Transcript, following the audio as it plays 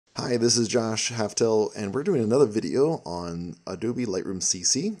Hi, this is Josh Haftel, and we're doing another video on Adobe Lightroom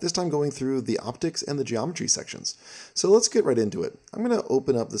CC, this time going through the optics and the geometry sections. So let's get right into it. I'm going to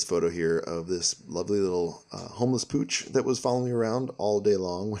open up this photo here of this lovely little homeless pooch that was following me around all day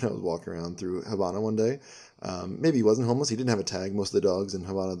long when I was walking around through Havana one day. Maybe he wasn't homeless, he didn't have a tag. Most of the dogs in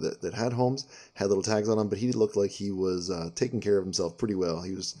Havana that had homes had little tags on them, but he looked like he was taking care of himself pretty well.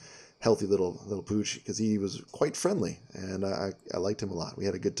 He was healthy little pooch because he was quite friendly, and I liked him a lot. We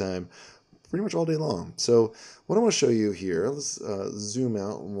had a good time pretty much all day long. So what I want to show you here, let's zoom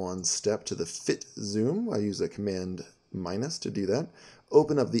out one step to the fit zoom. I use a command minus to do that.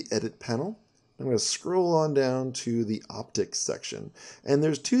 Open up the edit panel. I'm going to scroll on down to the optics section. And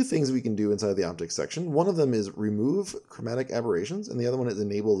there's two things we can do inside the optics section. One of them is remove chromatic aberrations, and the other one is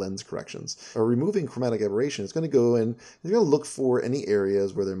enable lens corrections. Removing chromatic aberration is going to go in, you're going to look for any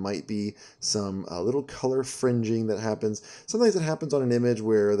areas where there might be some little color fringing that happens. Sometimes it happens on an image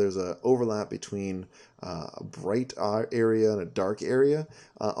where there's an overlap between a bright area and a dark area.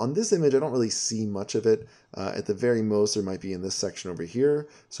 On this image, I don't really see much of it. At the very most, there might be in this section over here.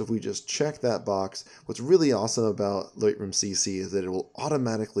 So if we just check that box, what's really awesome about Lightroom CC is that it will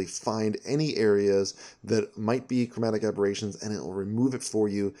automatically find any areas that might be chromatic aberrations, and it will remove it for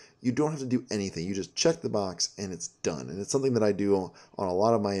you. You don't have to do anything. You just check the box and it's done. And it's something that I do on a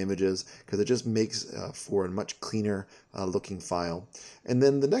lot of my images because it just makes for a much cleaner looking file. And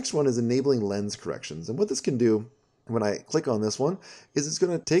then the next one is enabling lens corrections. And what this can do when I click on this one is it's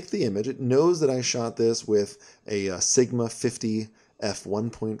going to take the image. It knows that I shot this with a Sigma 50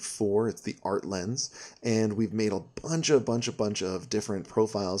 f1.4. It's the art lens, and we've made a bunch of different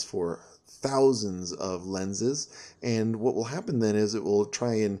profiles for thousands of lenses. And what will happen then is it will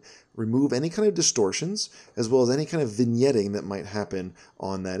try and remove any kind of distortions as well as any kind of vignetting that might happen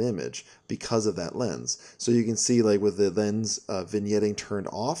on that image because of that lens. So you can see, like with the lens vignetting turned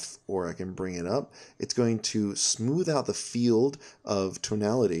off, or I can bring it up, it's going to smooth out the field of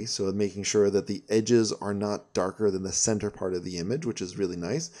tonality, so making sure that the edges are not darker than the center part of the image, which is really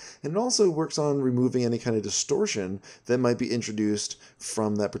nice. And it also works on removing any kind of distortion that might be introduced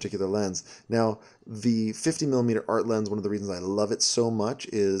from that particular lens. Now, the 50mm art lens, one of the reasons I love it so much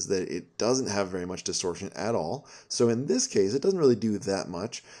is that it doesn't have very much distortion at all. So in this case, it doesn't really do that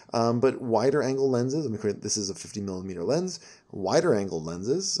much. But wider angle lenses, this is a 50mm lens, wider angle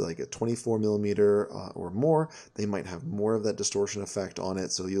lenses, like a 24mm or more, they might have more of that distortion effect on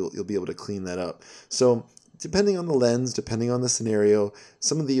it, so you'll be able to clean that up. So depending on the lens, depending on the scenario,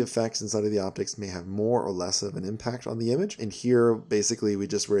 some of the effects inside of the optics may have more or less of an impact on the image. And here, basically, we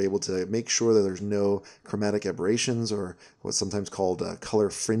just were able to make sure that there's no chromatic aberrations, or what's sometimes called color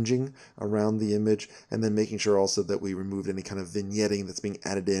fringing around the image, and then making sure also that we removed any kind of vignetting that's being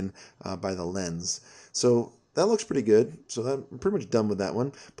added in by the lens. So that looks pretty good, so I'm pretty much done with that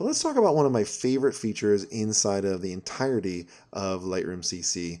one. But let's talk about one of my favorite features inside of the entirety of Lightroom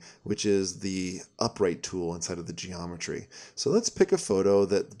CC, which is the upright tool inside of the geometry. So let's pick a photo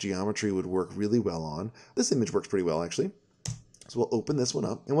that the geometry would work really well on. This image works pretty well, actually. So we'll open this one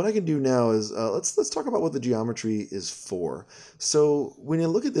up. And what I can do now is, let's talk about what the geometry is for. So when you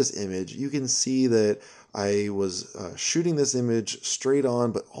look at this image, you can see that I was shooting this image straight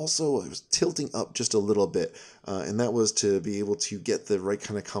on, but also I was tilting up just a little bit. And that was to be able to get the right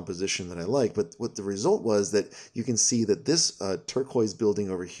kind of composition that I like. But what the result was that you can see that this turquoise building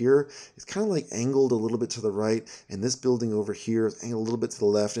over here is kind of like angled a little bit to the right, and this building over here is angled a little bit to the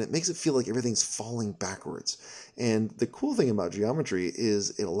left, and it makes it feel like everything's falling backwards. And the cool thing about geometry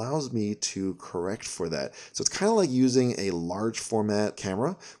is it allows me to correct for that. So it's kind of like using a large format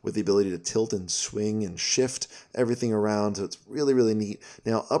camera with the ability to tilt and swing and shift everything around. So it's really, really neat.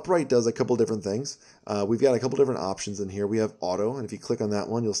 Now, upright does a couple different things. We've got a couple different options in here. We have auto, and if you click on that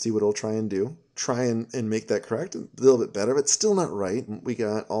one, you'll see what it'll try and do. Try and make that correct a little bit better, but still not right. We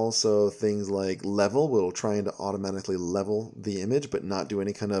got also things like level, which will try and automatically level the image, but not do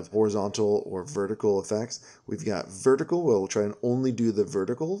any kind of horizontal or vertical effects. We've got vertical, where we'll try and only do the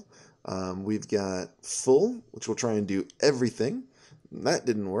vertical. We've got full, which will try and do everything. That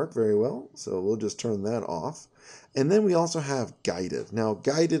didn't work very well, so we'll just turn that off. And then we also have guided. Now,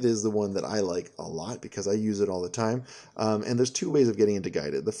 guided is the one that I like a lot because I use it all the time. And there's two ways of getting into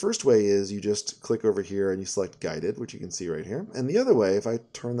guided. The first way is you just click over here and you select guided, which you can see right here. And the other way, if I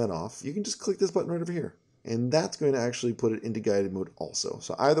turn that off, you can just click this button right over here. And that's going to actually put it into guided mode also.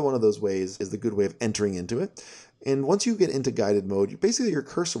 So either one of those ways is the good way of entering into it. And once you get into guided mode, basically your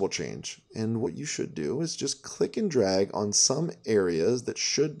cursor will change. And what you should do is just click and drag on some areas that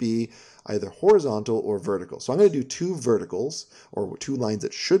should be either horizontal or vertical. So I'm going to do two verticals, or two lines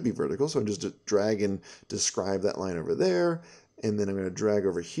that should be vertical. So I'm just drag and describe that line over there. And then I'm going to drag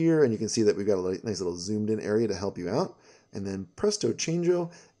over here, and you can see that we've got a nice little zoomed in area to help you out. And then presto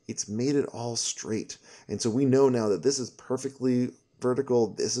changeo, it's made it all straight. And so we know now that this is perfectly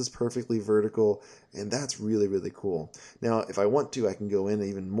vertical, this is perfectly vertical, and that's really, really cool. Now, if I want to, I can go in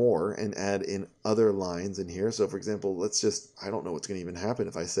even more and add in other lines in here. So for example, I don't know what's going to even happen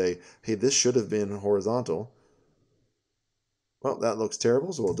if I say, hey, this should have been horizontal. Well, that looks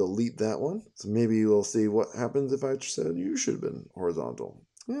terrible, so we'll delete that one. So maybe we'll see what happens if I said you should have been horizontal.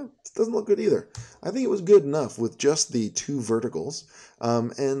 Yeah, it doesn't look good either. I think it was good enough with just the two verticals.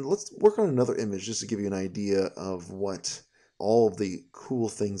 And let's work on another image just to give you an idea of what all of the cool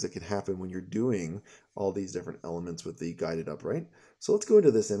things that can happen when you're doing all these different elements with the guided upright. So let's go into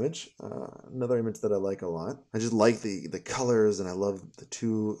this image, another image that I like a lot. I just like the colors, and I love the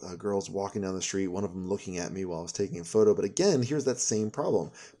two girls walking down the street, one of them looking at me while I was taking a photo. But again, here's that same problem.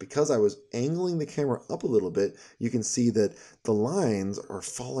 Because I was angling the camera up a little bit, you can see that the lines are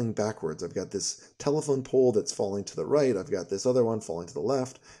falling backwards. I've got this telephone pole that's falling to the right. I've got this other one falling to the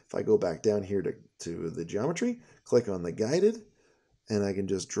left. If I go back down here to the geometry, click on the guided, and I can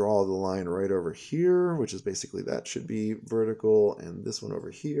just draw the line right over here, which is basically that should be vertical, and this one over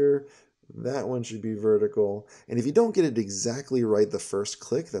here, that one should be vertical. And if you don't get it exactly right the first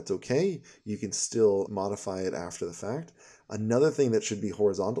click, that's okay. You can still modify it after the fact. Another thing that should be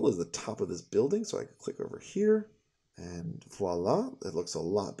horizontal is the top of this building, so I can click over here, and voila, it looks a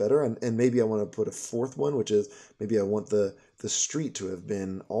lot better. And maybe I want to put a fourth one, which is maybe I want the street to have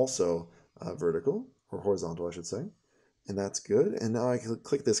been also vertical, or horizontal, I should say. And that's good. And now I can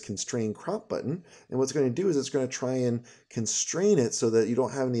click this Constrain Crop button. And what's going to do is it's going to try and constrain it so that you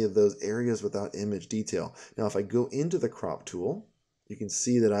don't have any of those areas without image detail. Now, if I go into the crop tool, you can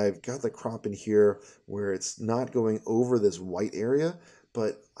see that I've got the crop in here where it's not going over this white area,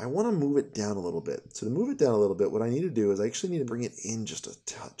 but I want to move it down a little bit. So to move it down a little bit, what I need to do is I actually need to bring it in just a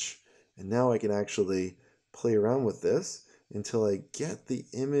touch. And now I can actually play around with this until I get the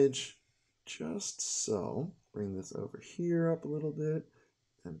image just so. Bring this over here up a little bit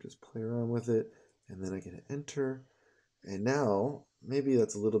and just play around with it. And then I can enter. And now maybe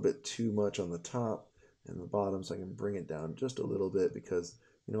that's a little bit too much on the top and the bottom, so I can bring it down just a little bit because,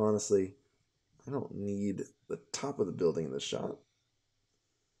 honestly, I don't need the top of the building in this shot.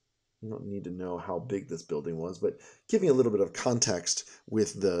 You don't need to know how big this building was, but giving a little bit of context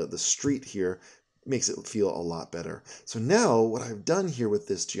with the street here makes it feel a lot better. So now what I've done here with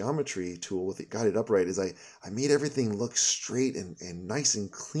this geometry tool with the guided upright is I made everything look straight and nice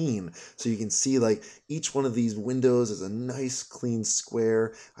and clean. So you can see like each one of these windows is a nice clean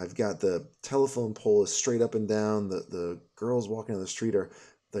square. I've got the telephone pole is straight up and down. The girls walking on the street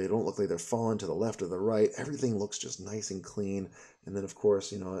they don't look like they're falling to the left or the right. Everything looks just nice and clean. And then of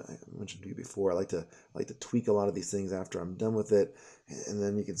course, I mentioned to you before, I like to tweak a lot of these things after I'm done with it. And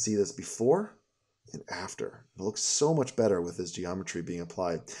then you can see this before and after. It looks so much better with this geometry being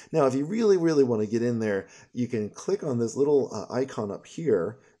applied. Now, if you really, really want to get in there, you can click on this little icon up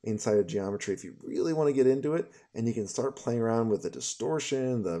here inside of geometry if you really want to get into it, and you can start playing around with the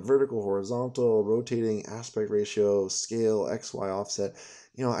distortion, the vertical, horizontal, rotating, aspect ratio, scale, XY offset.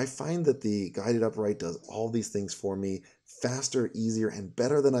 I find that the guided upright does all these things for me faster, easier, and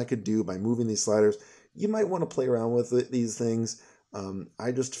better than I could do by moving these sliders. You might want to play around with these things.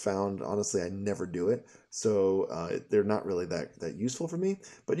 I just found, honestly, I never do it, so they're not really that useful for me.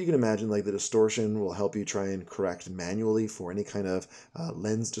 But you can imagine like the distortion will help you try and correct manually for any kind of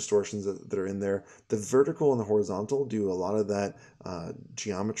lens distortions that are in there. The vertical and the horizontal do a lot of that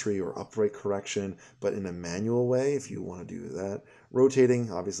geometry or upright correction, but in a manual way if you want to do that. Rotating,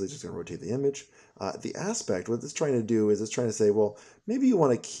 obviously, is just going to rotate the image. The aspect, what it's trying to do is it's trying to say, well, maybe you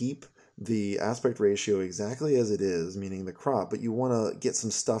want to keep the aspect ratio exactly as it is, meaning the crop, but you want to get some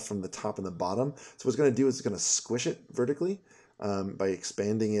stuff from the top and the bottom. So what it's going to do is it's going to squish it vertically by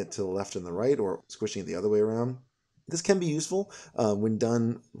expanding it to the left and the right, or squishing it the other way around. This can be useful when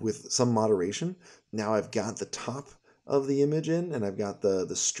done with some moderation. Now I've got the top of the image in, and I've got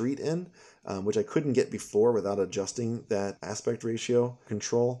the street in, which I couldn't get before without adjusting that aspect ratio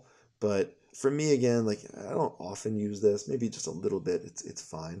control. But for me, again, like I don't often use this, maybe just a little bit, it's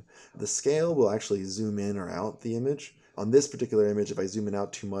fine. The scale will actually zoom in or out the image. On this particular image, if I zoom in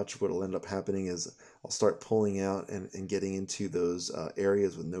out too much, what will end up happening is I'll start pulling out and getting into those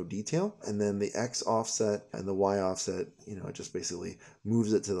areas with no detail. And then the X offset and the Y offset, it just basically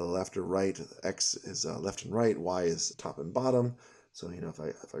moves it to the left or right. X is left and right, Y is top and bottom. So, if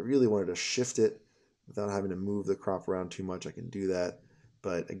I really wanted to shift it without having to move the crop around too much, I can do that.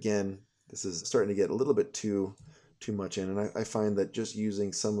 But again, this is starting to get a little bit too too much in. And I find that just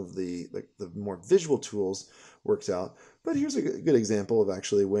using some of the more visual tools works out. But here's a good example of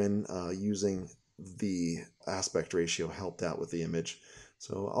actually when using the aspect ratio helped out with the image.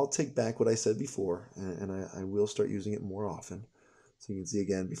 So I'll take back what I said before, and I will start using it more often. So you can see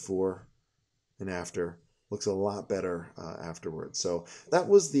again before and after. Looks a lot better afterwards. So that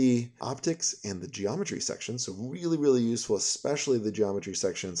was the optics and the geometry section. So really, really useful, especially the geometry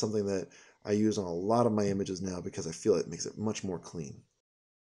section, something that I use on a lot of my images now because I feel it makes it much more clean.